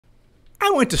I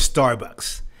went to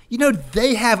Starbucks. You know,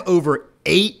 they have over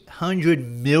 800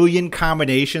 million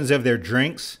combinations of their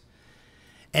drinks,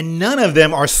 and none of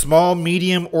them are small,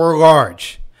 medium, or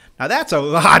large. Now, that's a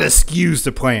lot of SKUs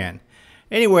to plan.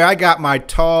 Anyway, I got my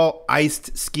tall,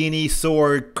 iced, skinny,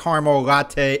 sour, caramel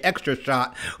latte, extra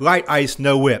shot, light ice,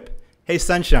 no whip. Hey,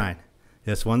 Sunshine,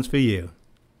 this one's for you.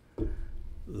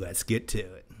 Let's get to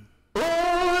it.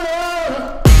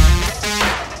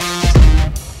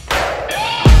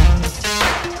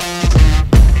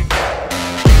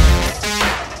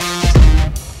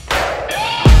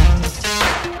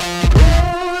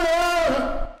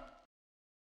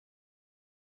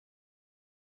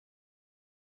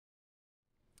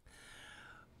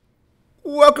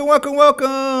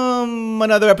 Welcome.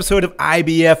 Another episode of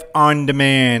IBF On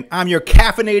Demand. I'm your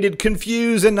caffeinated,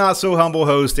 confused, and not so humble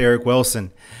host, Eric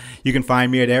Wilson. You can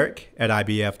find me at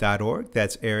eric@ibf.org.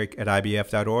 That's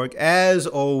eric@ibf.org. As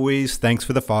always, thanks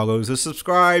for the follows, the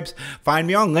subscribes. Find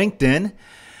me on LinkedIn,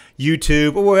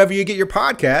 YouTube, or wherever you get your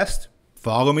podcast.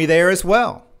 Follow me there as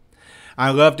well.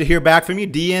 I love to hear back from you.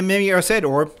 DM me or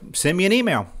send me an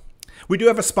email. We do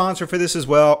have a sponsor for this as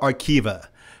well, Arkiva.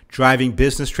 Driving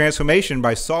business transformation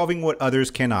by solving what others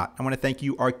cannot. I want to thank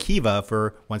you, Arkiva,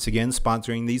 for once again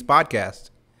sponsoring these podcasts.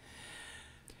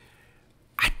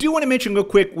 I do want to mention real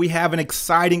quick, we have an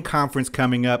exciting conference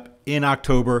coming up in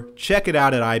October. Check it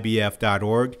out at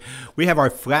ibf.org. We have our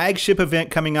flagship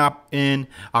event coming up in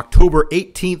October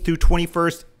 18th through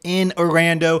 21st in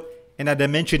Orlando. And as I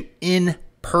mentioned, in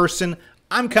person.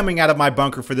 I'm coming out of my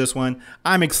bunker for this one.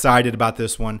 I'm excited about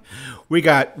this one. We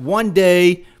got 1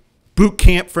 day boot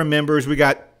camp for members. We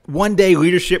got 1 day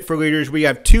leadership for leaders. We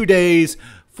have 2 days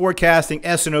forecasting,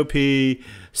 S&OP,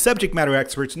 subject matter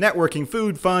experts, networking,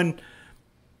 food, fun,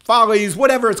 follies,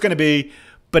 whatever it's going to be.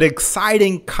 But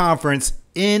exciting conference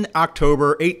in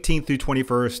October 18th through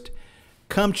 21st.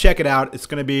 Come check it out. It's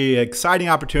going to be an exciting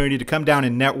opportunity to come down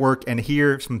and network and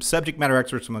hear some subject matter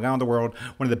experts from around the world.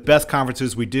 One of the best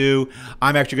conferences we do.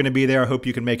 I'm actually going to be there. I hope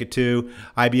you can make it too.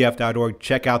 ibf.org.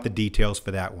 Check out the details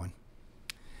for that one.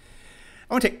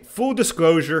 I want to take full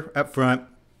disclosure up front.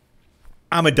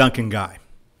 I'm a Dunkin' guy.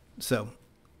 So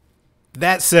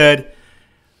that said,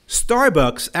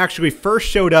 Starbucks actually first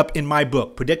showed up in my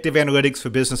book, Predictive Analytics for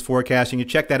Business Forecasting. You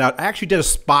check that out. I actually did a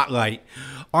spotlight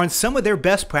on some of their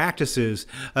best practices,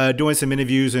 doing some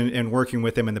interviews and working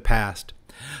with them in the past.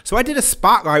 So I did a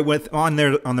spotlight on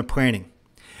the planning.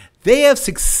 They have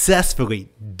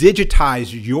successfully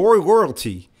digitized your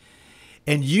loyalty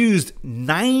and used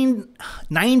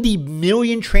 90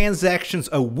 million transactions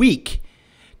a week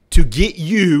to get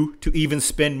you to even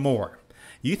spend more.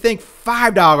 You think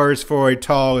 $5 for a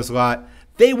tall is a lot.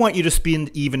 They want you to spend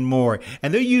even more.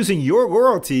 And they're using your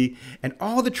loyalty and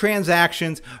all the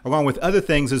transactions, along with other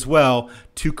things as well,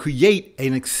 to create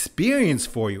an experience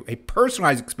for you, a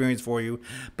personalized experience for you,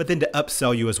 but then to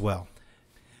upsell you as well.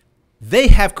 They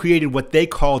have created what they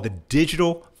call the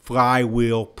Digital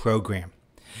Flywheel Program.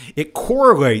 It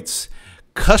correlates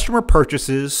customer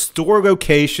purchases, store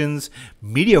locations,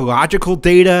 meteorological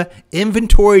data,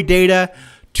 inventory data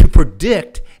to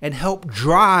predict and help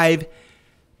drive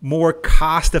more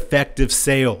cost-effective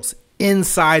sales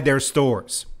inside their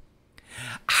stores.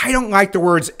 I don't like the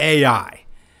words AI,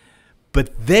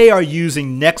 but they are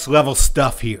using next-level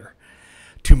stuff here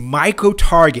to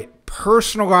micro-target,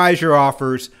 personalize your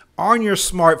offers on your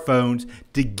smartphones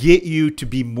to get you to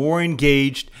be more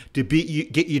engaged, get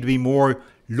you to be more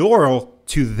loyal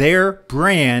to their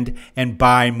brand and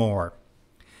buy more.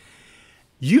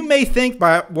 You may think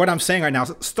by what I'm saying right now,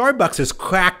 Starbucks has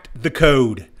cracked the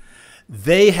code.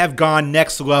 They have gone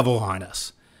next level on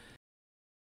us.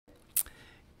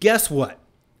 Guess what?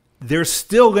 There's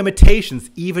still limitations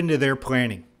even to their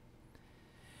planning.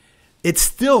 It's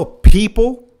still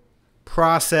people,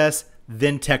 process,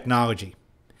 then technology.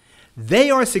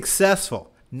 They are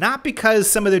successful, not because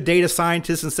some of their data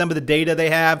scientists and some of the data they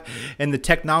have and the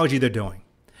technology they're doing.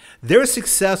 They're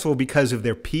successful because of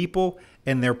their people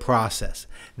and their process.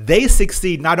 They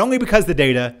succeed not only because of the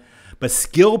data, but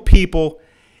skilled people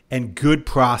and good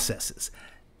processes.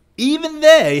 Even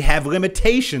they have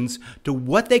limitations to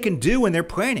what they can do in their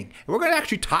planning. And we're going to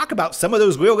actually talk about some of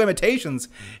those real limitations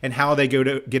and how they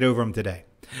get over them today.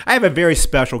 I have a very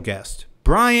special guest.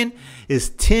 Brian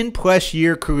is 10-plus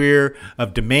year career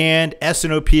of demand,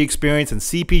 S&OP experience in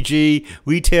CPG,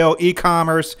 retail,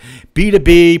 e-commerce,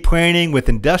 B2B planning with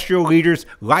industrial leaders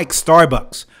like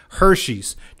Starbucks,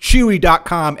 Hershey's,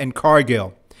 Chewy.com, and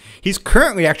Cargill. He's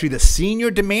currently actually the senior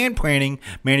demand planning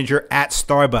manager at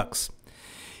Starbucks.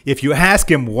 If you ask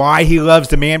him why he loves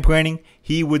demand planning,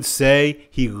 he would say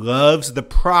he loves the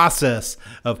process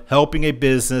of helping a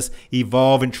business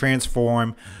evolve and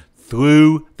transform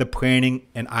through the planning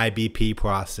and IBP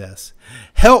process.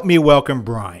 Help me welcome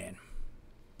Brian.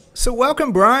 So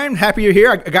welcome, Brian. Happy you're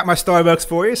here. I got my Starbucks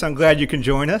for you, so I'm glad you can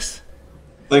join us.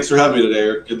 Thanks for having me today,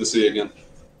 Eric. Good to see you again.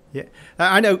 Yeah,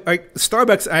 I know.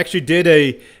 Starbucks actually did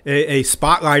a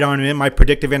spotlight on it in my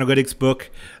predictive analytics book,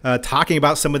 talking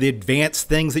about some of the advanced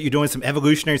things that you're doing, some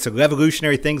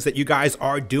revolutionary things that you guys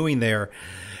are doing there.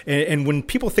 And when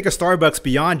people think of Starbucks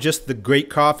beyond just the great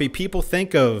coffee, people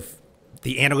think of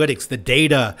the analytics, the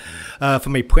data,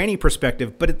 from a planning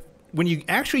perspective. But when you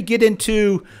actually get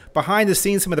into behind the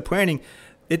scenes, some of the planning,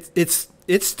 it's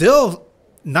still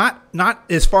not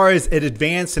as far as it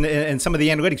advanced and some of the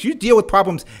analytics. You deal with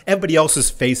problems everybody else is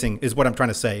facing, is what I'm trying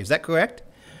to say. Is that correct?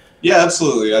 Yeah,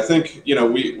 absolutely. I think,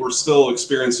 we're still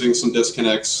experiencing some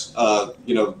disconnects.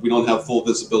 We don't have full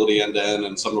visibility end to end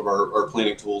in some of our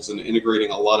planning tools, and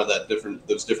integrating a lot of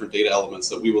those different data elements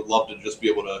that we would love to just be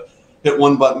able to hit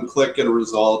one button, click, get a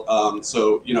result.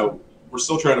 We're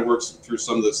still trying to work through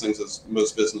some of those things, as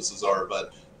most businesses are,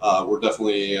 but we're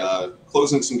definitely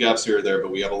closing some gaps here or there, but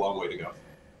we have a long way to go.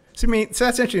 So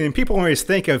that's interesting. And people always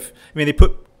think of, they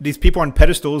put these people on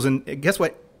pedestals, and guess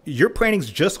what? Your planning's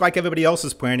just like everybody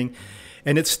else's planning,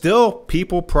 and it's still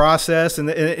people, process, and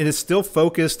it's still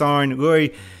focused on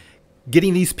really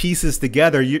getting these pieces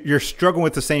together. You're struggling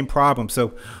with the same problem. So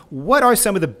what are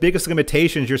some of the biggest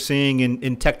limitations you're seeing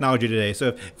in technology today? So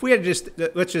if we had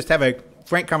let's just have a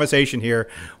frank conversation here.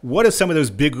 What are some of those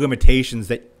big limitations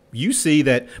that you see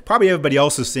that probably everybody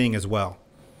else is seeing as well?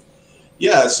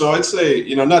 Yeah, so I'd say,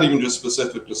 not even just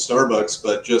specific to Starbucks,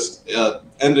 but just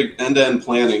end-to-end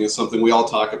planning is something we all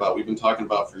talk about. We've been talking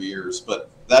about for years, but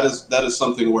that is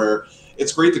something where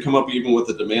it's great to come up even with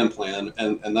a demand plan,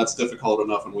 and that's difficult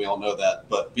enough, and we all know that.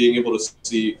 But being able to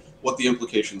see what the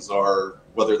implications are,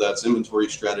 whether that's inventory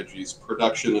strategies,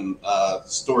 production and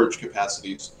storage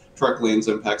capacities, truck lanes,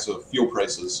 impacts of fuel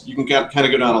prices. You can kind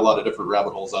of go down a lot of different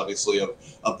rabbit holes, obviously,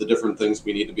 of the different things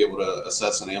we need to be able to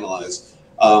assess and analyze.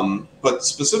 But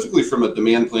specifically from a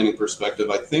demand planning perspective,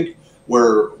 I think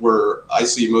where I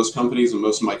see most companies and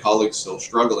most of my colleagues still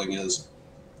struggling is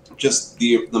just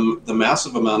the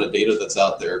massive amount of data that's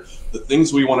out there, the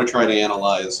things we want to try to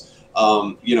analyze.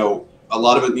 A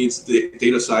lot of it needs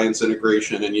data science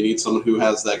integration, and you need someone who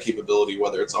has that capability,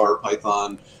 whether it's R,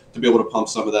 Python, to be able to pump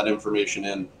some of that information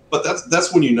in. But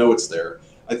that's when it's there.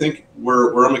 I think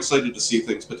where I'm excited to see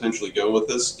things potentially go with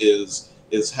this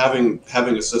is having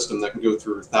a system that can go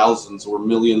through thousands or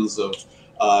millions of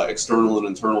external and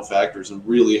internal factors and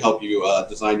really help you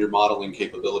design your modeling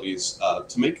capabilities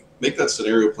to make that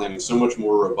scenario planning so much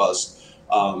more robust,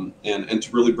 and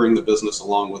to really bring the business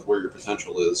along with where your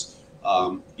potential is.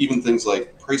 Even things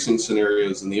like pricing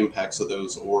scenarios and the impacts of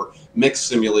those, or mixed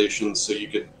simulations, so you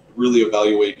could really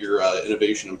evaluate your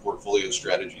innovation and portfolio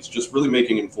strategies, just really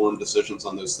making informed decisions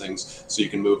on those things so you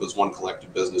can move as one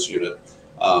collective business unit.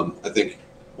 I think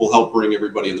will help bring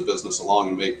everybody in the business along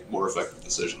and make more effective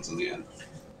decisions in the end.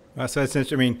 So that's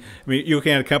interesting. You're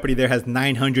looking at a company that has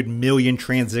 900 million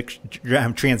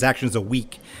transactions a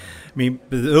week.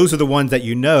 Those are the ones that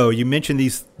you mentioned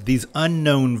these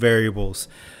unknown variables.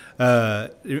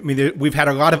 We've had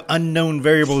a lot of unknown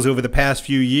variables over the past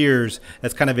few years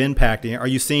that's kind of impacting. Are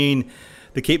you seeing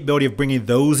the capability of bringing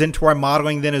those into our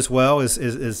modeling then as well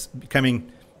is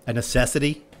becoming a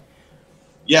necessity?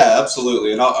 Yeah,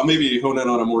 absolutely. And I'll maybe hone in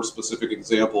on a more specific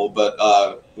example, but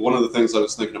one of the things I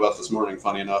was thinking about this morning,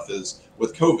 funny enough, is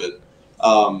with COVID.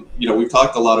 We've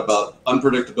talked a lot about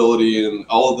unpredictability and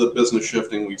all of the business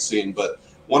shifting we've seen, but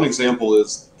one example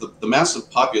is the massive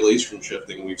population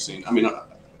shifting we've seen.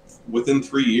 Within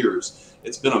 3 years,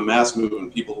 it's been a mass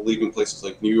movement. People leaving places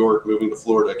like New York, moving to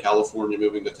Florida, California,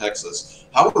 moving to Texas.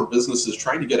 How are businesses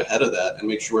trying to get ahead of that and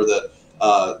make sure that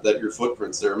that your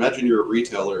footprint's there? Imagine you're a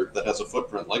retailer that has a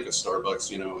footprint like a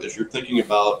Starbucks. As you're thinking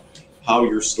about how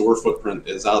your store footprint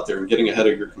is out there and getting ahead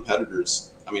of your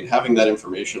competitors, having that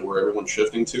information where everyone's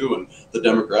shifting to and the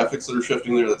demographics that are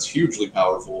shifting there, that's hugely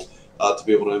powerful to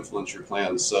be able to influence your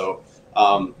plans. So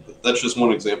that's just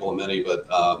one example of many, but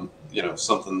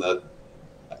something that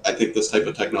I think this type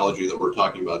of technology that we're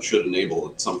talking about should enable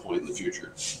at some point in the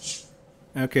future.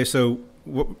 Okay, so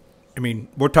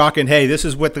we're talking, hey, this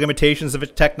is what the limitations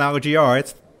of technology are.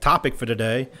 It's topic for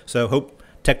today. So hope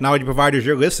technology providers,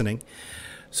 you're listening.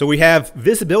 So we have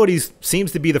visibility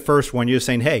seems to be the first one. You're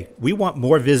saying, hey, we want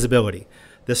more visibility.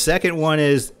 The second one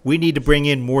is we need to bring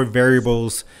in more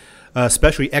variables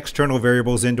especially external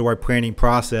variables into our planning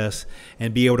process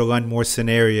and be able to run more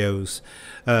scenarios.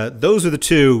 Those are the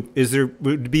two. Would there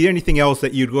be anything else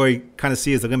that you'd really kind of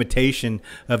see as a limitation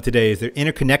of today? Is there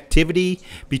interconnectivity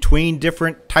between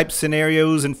different type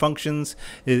scenarios and functions?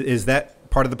 Is that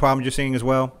part of the problem you're seeing as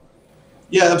well?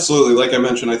 Yeah, absolutely. Like I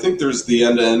mentioned, I think there's the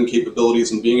end-to-end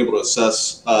capabilities and being able to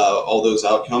assess all those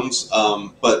outcomes.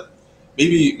 But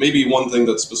maybe one thing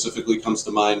that specifically comes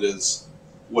to mind is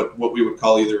what we would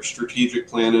call either strategic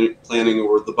planning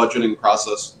or the budgeting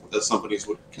process, as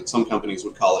some companies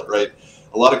would call it, right?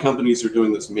 A lot of companies are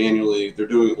doing this manually. They're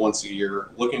doing it once a year,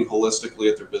 looking holistically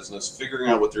at their business, figuring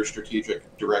out what their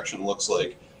strategic direction looks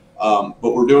like. But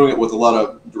we're doing it with a lot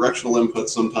of directional input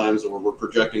sometimes, or we're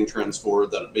projecting trends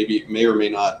forward that may or may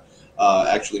not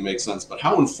actually make sense. But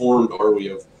how informed are we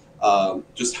of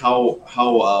just how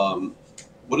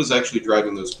what is actually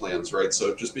driving those plans, right?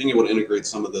 So just being able to integrate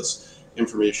some of this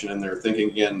information in there, thinking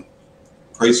again,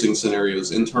 pricing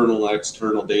scenarios, internal and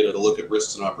external data to look at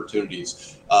risks and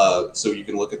opportunities. So you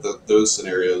can look at those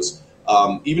scenarios.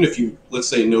 Even if you, let's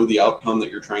say, know the outcome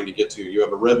that you're trying to get to, you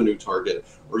have a revenue target,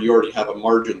 or you already have a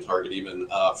margin target even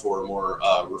for a more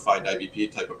refined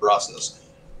IBP type of process,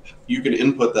 you can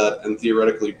input that and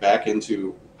theoretically back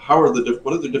into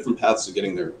what are the different paths to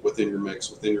getting there within your mix,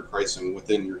 within your pricing,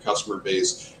 within your customer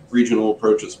base, regional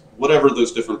approaches, whatever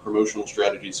those different promotional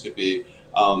strategies could be.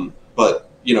 But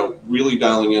really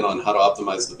dialing in on how to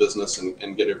optimize the business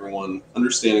and get everyone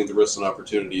understanding the risks and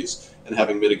opportunities and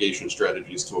having mitigation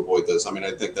strategies to avoid this. I mean,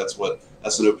 I think that's what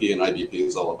S&OP and IBP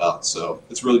is all about. So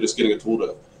it's really just getting a tool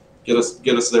to get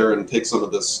us there and take some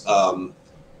of this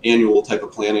annual type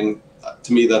of planning.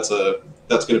 To me, that's going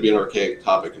to be an archaic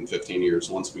topic in 15 years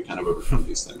once we kind of overcome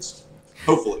these things,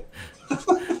 hopefully.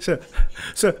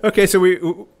 So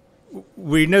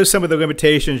we know some of the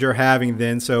limitations you're having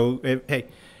then. So hey,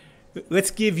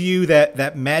 let's give you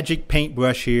that magic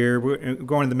paintbrush here. We're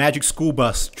going on the magic school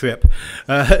bus trip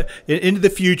into the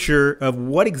future of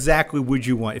what exactly would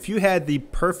you want? If you had the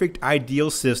perfect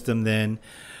ideal system then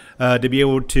to be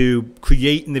able to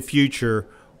create in the future,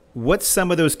 what's some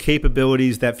of those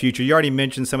capabilities that future? You already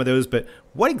mentioned some of those, but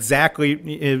what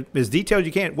exactly, as detailed as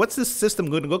you can, what's this system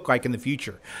going to look like in the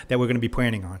future that we're going to be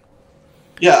planning on?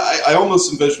 Yeah, I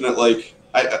almost envision it like,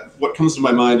 what comes to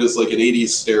my mind is like an 80s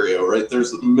stereo, right?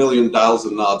 There's a million dials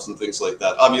and knobs and things like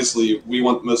that. Obviously, we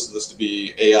want most of this to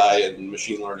be AI and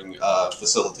machine learning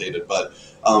facilitated, but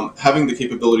having the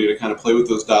capability to kind of play with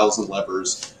those dials and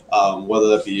levers, whether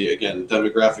that be, again,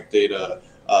 demographic data,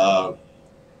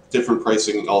 different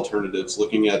pricing alternatives,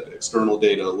 looking at external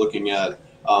data, looking at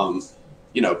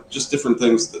just different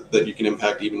things that you can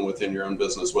impact even within your own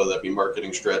business, whether that be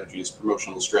marketing strategies,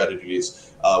 promotional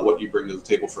strategies, what you bring to the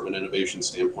table from an innovation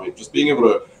standpoint. Just being able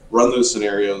to run those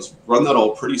scenarios, run that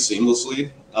all pretty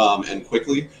seamlessly and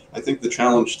quickly. I think the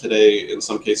challenge today in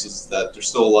some cases is that there's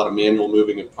still a lot of manual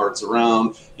moving of parts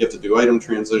around. You have to do item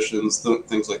transitions,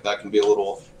 things like that can be a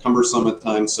little cumbersome at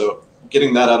times. So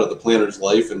getting that out of the planner's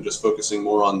life and just focusing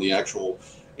more on the actual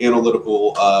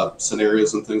analytical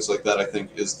scenarios and things like that, I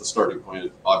think is the starting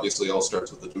point. Obviously, it all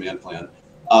starts with the demand plan.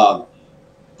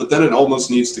 But then it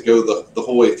almost needs to go the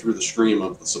whole way through the stream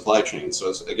of the supply chain. So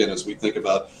as we think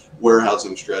about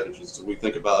warehousing strategies, as we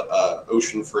think about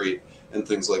ocean freight and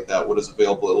things like that, what does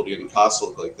availability and cost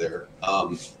look like there?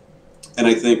 And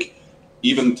I think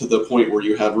even to the point where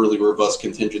you have really robust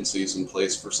contingencies in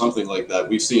place for something like that,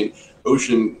 we've seen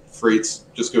ocean freights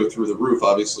just go through the roof,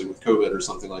 obviously with COVID or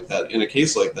something like that. In a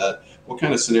case like that, what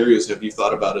kind of scenarios have you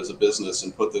thought about as a business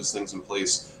and put those things in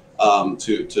place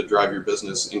to drive your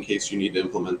business in case you need to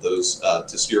implement those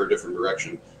to steer a different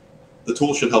direction? The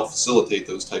tool should help facilitate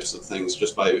those types of things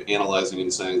just by analyzing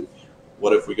and saying,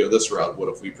 what if we go this route? What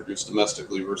if we produce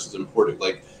domestically versus imported?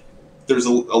 Like, there's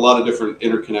a lot of different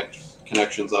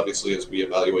connections, obviously, as we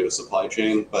evaluate a supply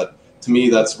chain. But to me,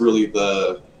 that's really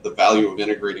the value of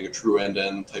integrating a true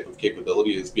end-to-end type of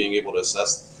capability, is being able to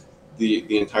assess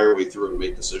the entire way through and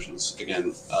make decisions,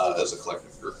 again, as a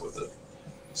collective group with it.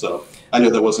 So I know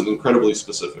that wasn't incredibly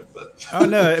specific, but. Oh,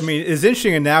 no. I mean, it's an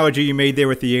interesting analogy you made there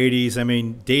with the 80s. I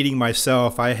mean, dating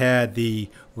myself, I had the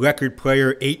record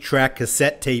player, 8-track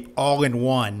cassette tape all in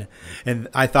one. And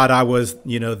I thought I was,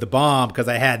 the bomb because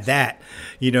I had that,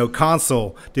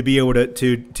 console to be able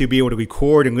to be able to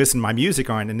record and listen to my music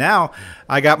on. And now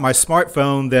I got my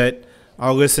smartphone that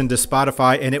I'll listen to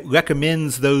Spotify, and it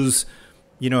recommends those.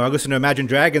 I listen to Imagine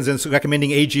Dragons and it's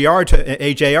recommending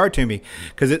AJR to me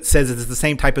because it says it's the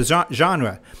same type of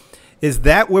genre. Is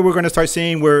that where we're going to start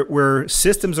seeing where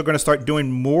systems are going to start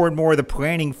doing more and more of the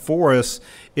planning for us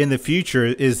in the future?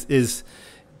 Is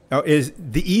is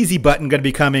the easy button going to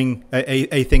be becoming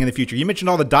a thing in the future? You mentioned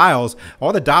all the dials.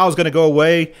 All the dials going to go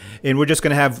away, and we're just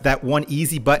going to have that one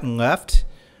easy button left?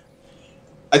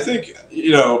 I think,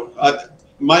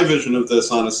 my vision of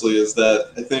this, honestly, is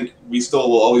that I think we still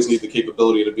will always need the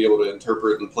capability to be able to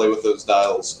interpret and play with those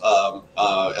dials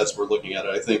as we're looking at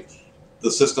it. I think the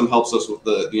system helps us with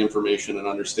the information and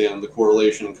understand the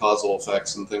correlation and causal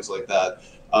effects and things like that.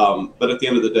 But at the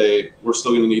end of the day, we're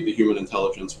still going to need the human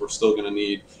intelligence. We're still going to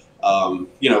need,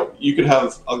 you could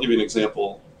have, I'll give you an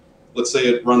example. Let's say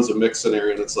it runs a mix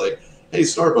scenario and it's like, hey,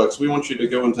 Starbucks, we want you to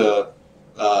go into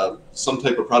some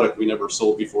type of product we never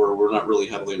sold before, we're not really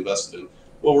heavily invested in.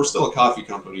 Well, we're still a coffee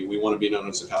company. We want to be known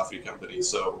as a coffee company.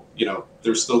 So,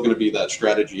 there's still going to be that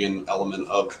strategy and element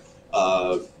of,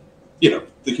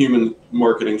 the human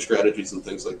marketing strategies and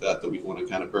things like that we want to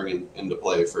kind of bring into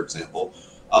play, for example.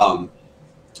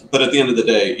 But at the end of the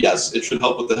day, yes, it should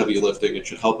help with the heavy lifting. It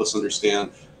should help us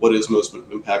understand what is most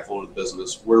impactful in the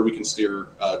business, where we can steer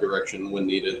direction when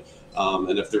needed.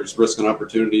 And if there's risk and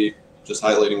opportunity, just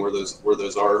highlighting where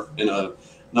those are in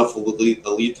enough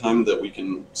lead time that we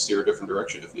can steer a different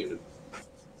direction if needed.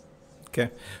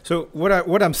 Okay. So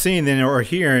what I'm seeing then or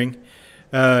hearing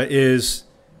is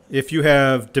if you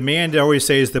have demand, I always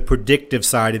say is the predictive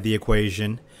side of the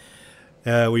equation,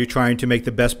 where you're trying to make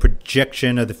the best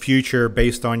projection of the future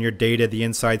based on your data, the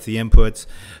insights, the inputs.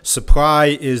 Supply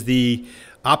is the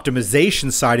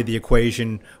optimization side of the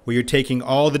equation, where you're taking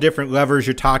all the different levers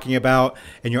you're talking about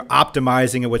and you're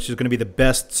optimizing it, which is going to be the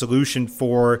best solution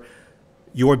for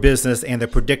your business, and the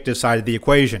predictive side of the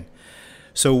equation.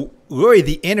 So really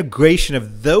the integration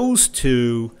of those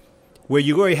two, where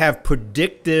you really have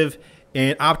predictive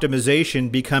and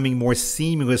optimization becoming more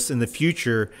seamless in the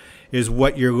future, is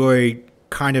what you're really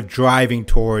kind of driving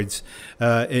towards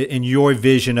in your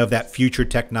vision of that future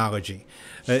technology.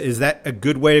 Is that a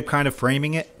good way of kind of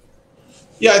framing it?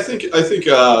 Yeah, I think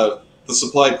the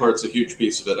supply part's a huge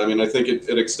piece of it. I mean, I think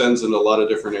it extends into a lot of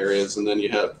different areas, and then you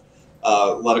have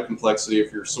a lot of complexity.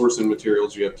 If you're sourcing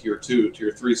materials, you have tier 2,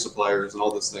 tier 3 suppliers and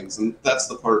all those things. And that's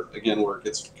the part, again, where it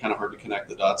gets kind of hard to connect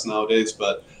the dots nowadays.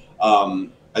 But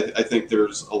I think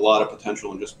there's a lot of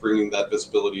potential in just bringing that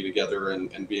visibility together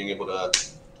and being able to,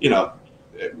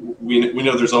 we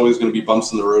know there's always going to be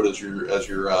bumps in the road as you're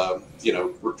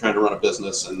we're trying to run a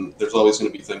business, and there's always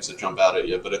going to be things that jump out at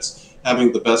you. But it's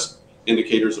having the best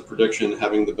indicators of prediction,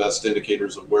 having the best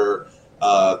indicators of where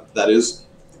that is,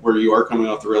 where you are coming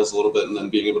off the rails a little bit, and then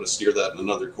being able to steer that in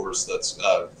another course that's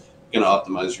going to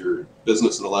optimize your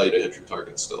business and allow you to hit your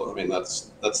targets still. I mean, that's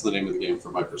the name of the game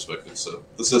from my perspective. So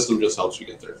the system just helps you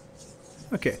get there.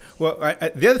 Okay. Well,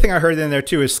 the other thing I heard in there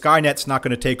too is Skynet's not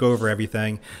going to take over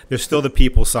everything. There's still the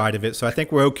people side of it. So I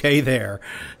think we're okay there.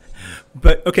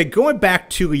 But okay, going back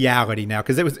to reality now,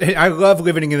 because I love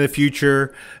living in the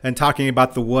future and talking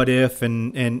about the what if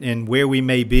and where we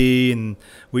may be, and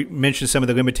we mentioned some of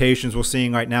the limitations we're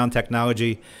seeing right now in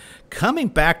technology. Coming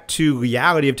back to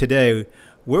reality of today,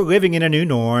 we're living in a new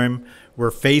norm.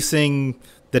 We're facing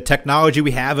the technology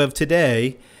we have of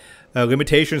today,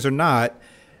 limitations or not.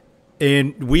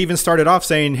 And we even started off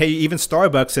saying, hey, even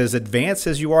Starbucks, as advanced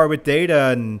as you are with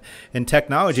data and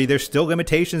technology, there's still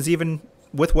limitations even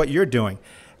with what you're doing.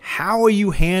 How are you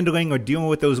handling or dealing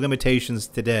with those limitations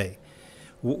today?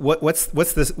 What's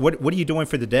this? What are you doing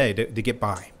for the day to get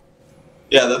by?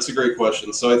 Yeah, that's a great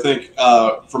question. So I think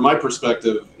from my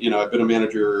perspective, I've been a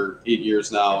manager 8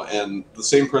 years now, and the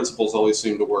same principles always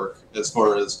seem to work as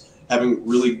far as having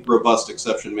really robust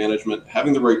exception management,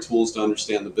 having the right tools to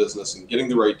understand the business, and getting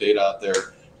the right data out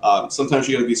there. Sometimes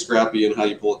you got to be scrappy in how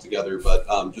you pull it together, but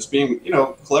just being,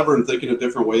 clever and thinking of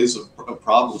different ways of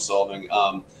problem solving.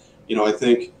 I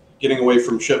think getting away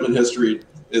from shipment history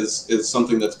is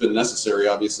something that's been necessary,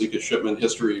 obviously, because shipment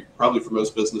history, probably for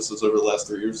most businesses over the last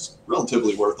 3 years, is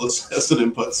relatively worthless as an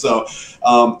input. So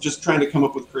just trying to come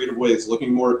up with creative ways,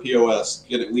 looking more at POS,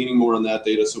 leaning more on that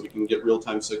data so we can get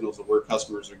real-time signals of where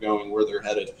customers are going, where they're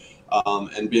headed,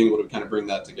 and being able to kind of bring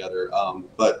that together.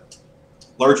 But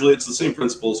largely, it's the same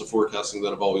principles of forecasting that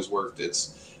have always worked.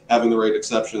 It's having the right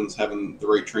exceptions, having the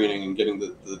right training, and getting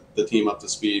the team up to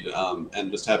speed,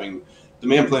 and just having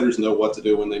demand planners know what to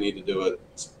do when they need to do it,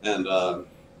 and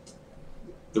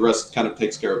the rest kind of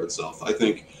takes care of itself. I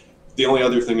think the only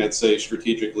other thing I'd say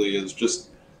strategically is just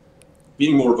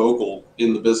being more vocal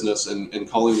in the business and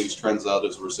calling these trends out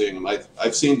as we're seeing them.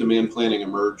 I've seen demand planning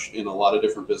emerge in a lot of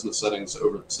different business settings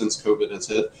since COVID has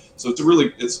hit. So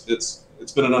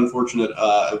it's been an unfortunate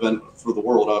event for the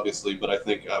world, obviously, but I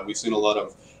think we've seen a lot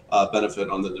of benefit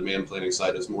on the demand planning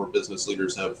side as more business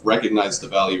leaders have recognized the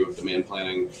value of demand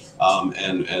planning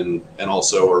and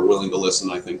also are willing to listen,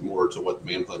 I think, more to what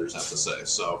demand planners have to say.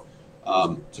 So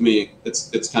To me,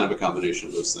 it's kind of a combination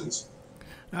of those things.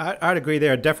 I'd agree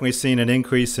there. I've definitely seen an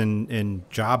increase in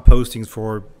job postings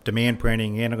for demand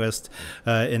planning analysts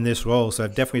in this role. So I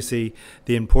definitely see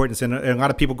the importance and a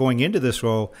lot of people going into this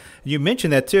role. You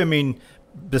mentioned that too. I mean,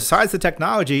 besides the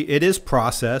technology, it is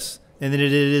process and then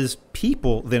it is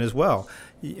people then as well.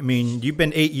 I mean, you've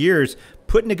been 8 years.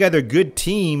 Putting together good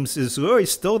teams is really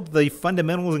still the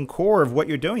fundamentals and core of what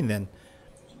you're doing then.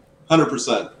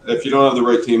 100%. If you don't have the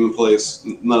right team in place,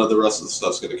 none of the rest of the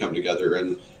stuff's going to come together.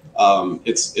 And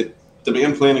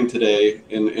demand planning today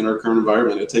in our current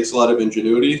environment, it takes a lot of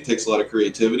ingenuity, it takes a lot of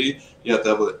creativity. You have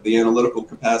to have the analytical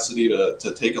capacity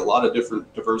to take a lot of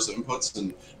different diverse inputs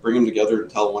and bring them together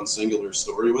and tell one singular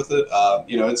story with it.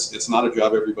 It's not a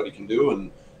job everybody can do.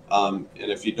 And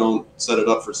if you don't set it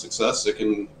up for success, it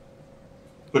can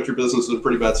put your business in a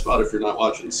pretty bad spot if you're not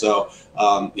watching. So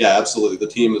yeah, absolutely. The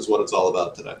team is what it's all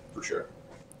about today, for sure.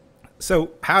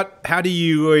 So how do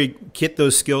you really get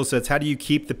those skill sets? How do you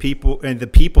keep the people and the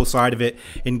people side of it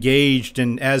engaged?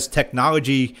 And as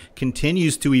technology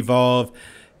continues to evolve,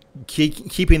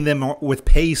 keeping them with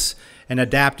pace and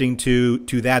adapting to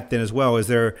that then as well. Is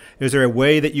there a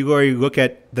way that you really look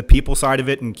at the people side of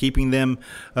it and keeping them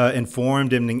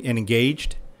informed and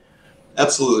engaged?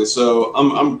 Absolutely. So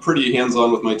I'm pretty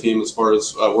hands-on with my team as far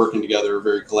as working together, a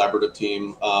very collaborative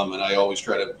team, and I always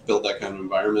try to build that kind of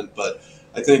environment. But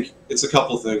I think it's a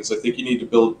couple things. I think you need to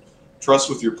build trust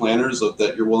with your planners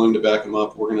that you're willing to back them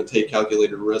up. We're going to take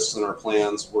calculated risks in our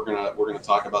plans. We're going to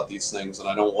talk about these things, and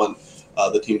I don't want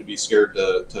the team to be scared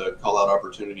to call out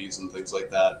opportunities and things like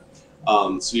that.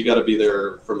 So you got to be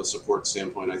there from a support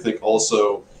standpoint. I think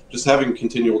also just having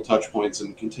continual touch points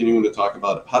and continuing to talk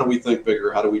about how do we think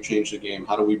bigger, how do we change the game,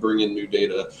 how do we bring in new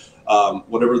data,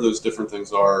 whatever those different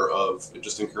things are, of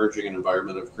just encouraging an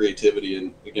environment of creativity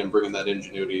and, again, bringing that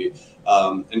ingenuity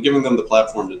and giving them the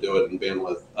platform to do it and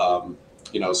bandwidth.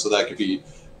 So that could be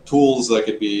tools, that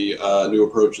could be new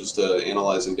approaches to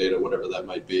analyzing data, whatever that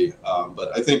might be.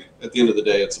 But I think at the end of the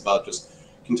day, it's about just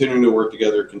continuing to work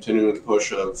together, continuing to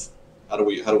push of how do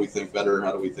we think better,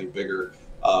 how do we think bigger.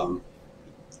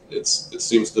 It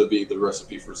seems to be the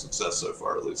recipe for success so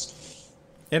far, at least.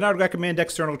 And I'd recommend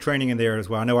external training in there as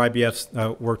well. I know IBF's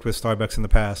worked with Starbucks in the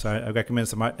past. I recommend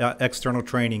some external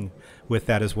training with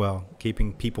that as well,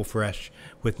 keeping people fresh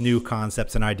with new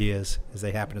concepts and ideas as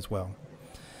they happen as well.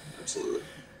 Absolutely.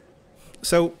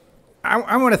 So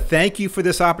I want to thank you for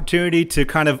this opportunity to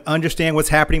kind of understand what's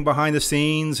happening behind the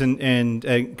scenes and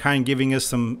kind of giving us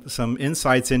some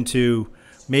insights into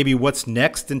maybe what's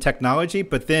next in technology,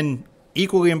 but then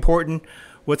equally important,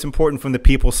 what's important from the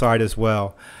people side as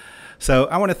well. So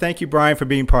I want to thank you, Brian, for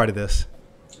being part of this.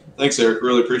 Thanks, Eric.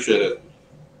 Really appreciate it.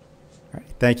 All right.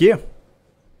 Thank you.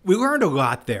 We learned a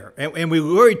lot there, and we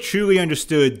really truly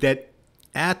understood that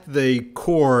at the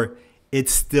core,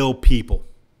 it's still people.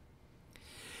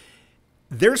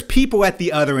 There's people at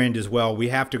the other end as well. We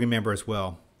have to remember as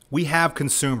well. We have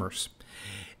consumers.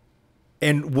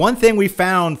 And one thing we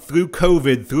found through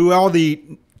COVID, through all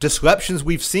the disruptions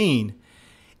we've seen,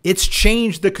 it's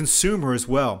changed the consumer as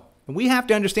well. And we have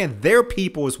to understand they're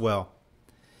people as well.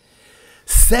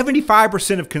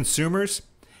 75% of consumers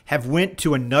have went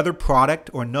to another product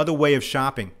or another way of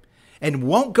shopping and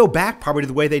won't go back probably to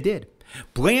the way they did.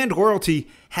 Brand loyalty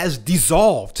has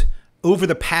dissolved over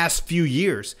the past few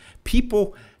years.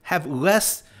 People have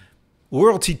less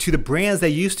loyalty to the brands they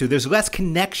used to. There's less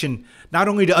connection not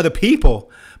only to other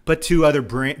people, but to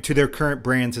their current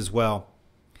brands as well.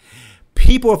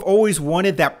 People have always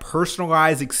wanted that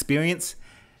personalized experience.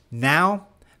 Now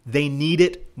they need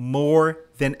it more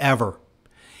than ever.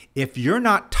 If you're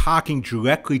not talking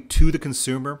directly to the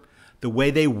consumer, the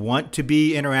way they want to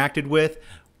be interacted with,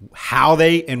 how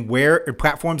they and where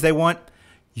platforms they want,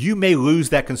 you may lose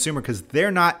that consumer because they're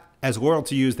not as loyal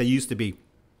to you as they used to be.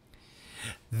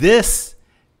 This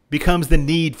becomes the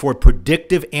need for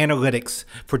predictive analytics,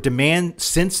 for demand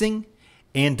sensing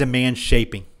and demand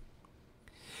shaping.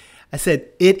 I said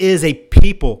it is a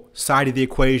people side of the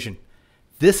equation.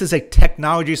 This is a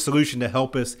technology solution to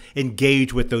help us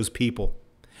engage with those people.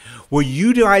 We're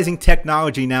utilizing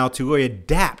technology now to really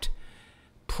adapt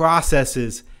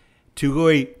processes to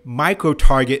really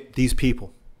micro-target these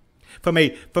people. From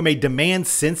a demand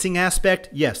sensing aspect,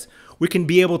 yes, we can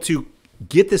be able to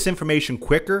get this information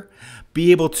quicker,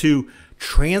 be able to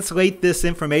translate this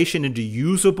information into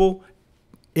usable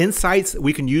insights that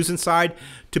we can use inside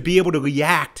to be able to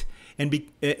react and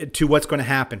to what's going to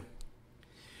happen.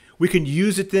 We can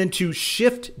use it then to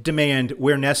shift demand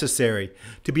where necessary,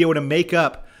 to be able to make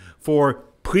up for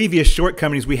previous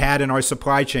shortcomings we had in our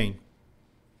supply chain.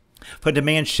 For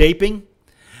demand shaping,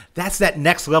 that's that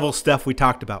next level stuff we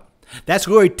talked about. That's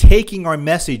really taking our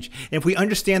message. And if we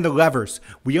understand the levers,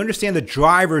 we understand the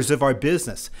drivers of our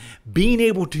business, being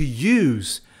able to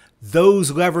use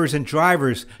those levers and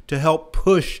drivers to help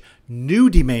push new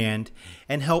demand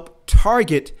and help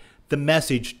target the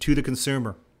message to the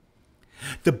consumer.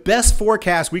 The best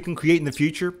forecast we can create in the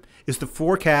future is the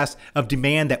forecast of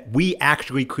demand that we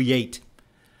actually create.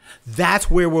 That's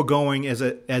where we're going as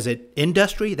an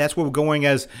industry. That's where we're going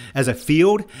as a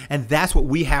field. And that's what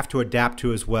we have to adapt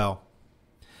to as well.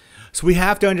 So we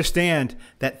have to understand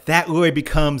that that really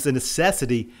becomes a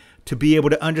necessity to be able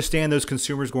to understand those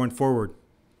consumers going forward.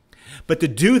 But to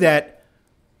do that,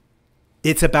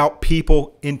 it's about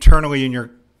people internally in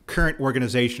your current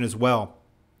organization as well.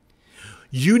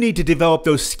 You need to develop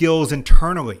those skills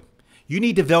internally. You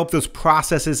need to develop those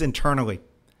processes internally.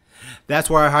 That's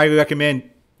why I highly recommend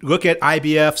look at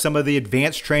IBF, some of the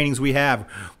advanced trainings we have.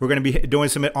 We're going to be doing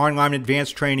some online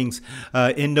advanced trainings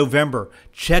in November.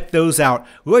 Check those out.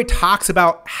 Really talks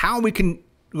about how we can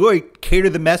really cater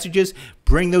the messages,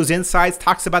 bring those insights,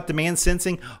 talks about demand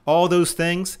sensing, all those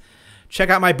things. Check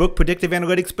out my book, Predictive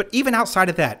Analytics. But even outside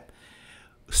of that,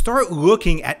 start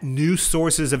looking at new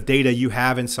sources of data you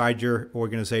have inside your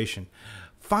organization.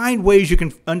 Find ways you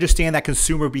can understand that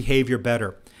consumer behavior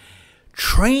better.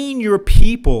 Train your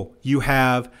people you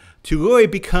have to really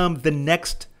become the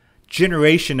next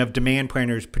generation of demand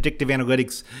planners, predictive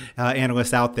analytics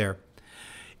analysts out there.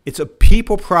 It's a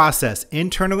people process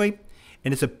internally,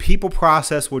 and it's a people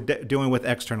process we're dealing with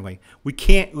externally. We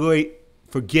can't really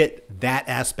forget that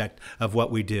aspect of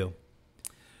what we do.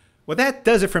 Well, that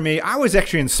does it for me. I was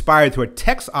actually inspired through a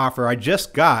text offer I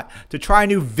just got to try a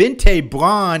new Venti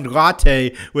blonde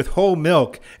latte with whole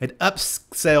milk and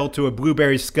upsell to a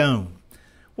blueberry scone.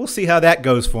 We'll see how that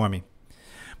goes for me.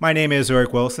 My name is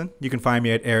Eric Wilson. You can find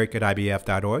me at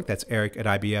eric@ibf.org. That's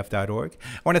eric@ibf.org.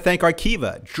 I want to thank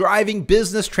Arkiva, driving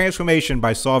business transformation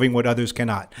by solving what others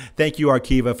cannot. Thank you,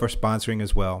 Arkiva, for sponsoring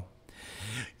as well.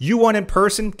 You want in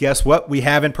person? Guess what? We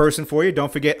have in person for you.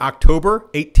 Don't forget October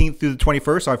 18th through the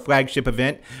 21st, our flagship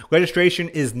event. Registration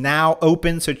is now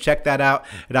open, so check that out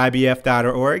at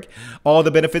ibf.org. All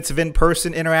the benefits of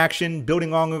in-person interaction,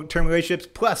 building long-term relationships,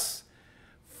 plus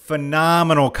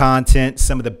phenomenal content.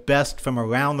 Some of the best from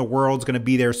around the world is going to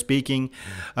be there speaking.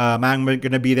 I'm going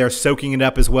to be there soaking it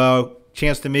up as well.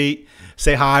 Chance to meet,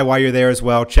 say hi while you're there as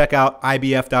well. Check out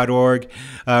ibf.org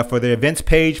for the events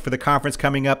page for the conference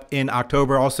coming up in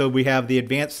October. Also, we have the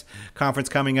advanced conference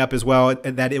coming up as well.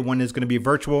 That one is going to be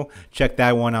virtual. Check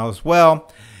that one out as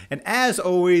well. And as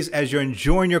always, as you're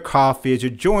enjoying your coffee, as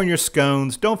you're enjoying your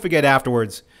scones, don't forget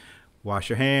afterwards, wash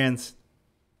your hands.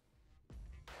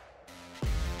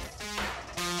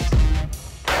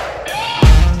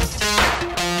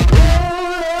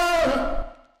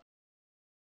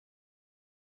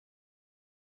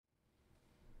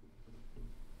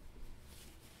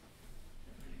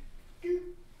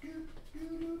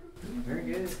 Very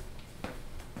good.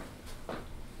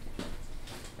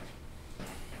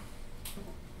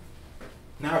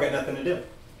 Now I got nothing to do.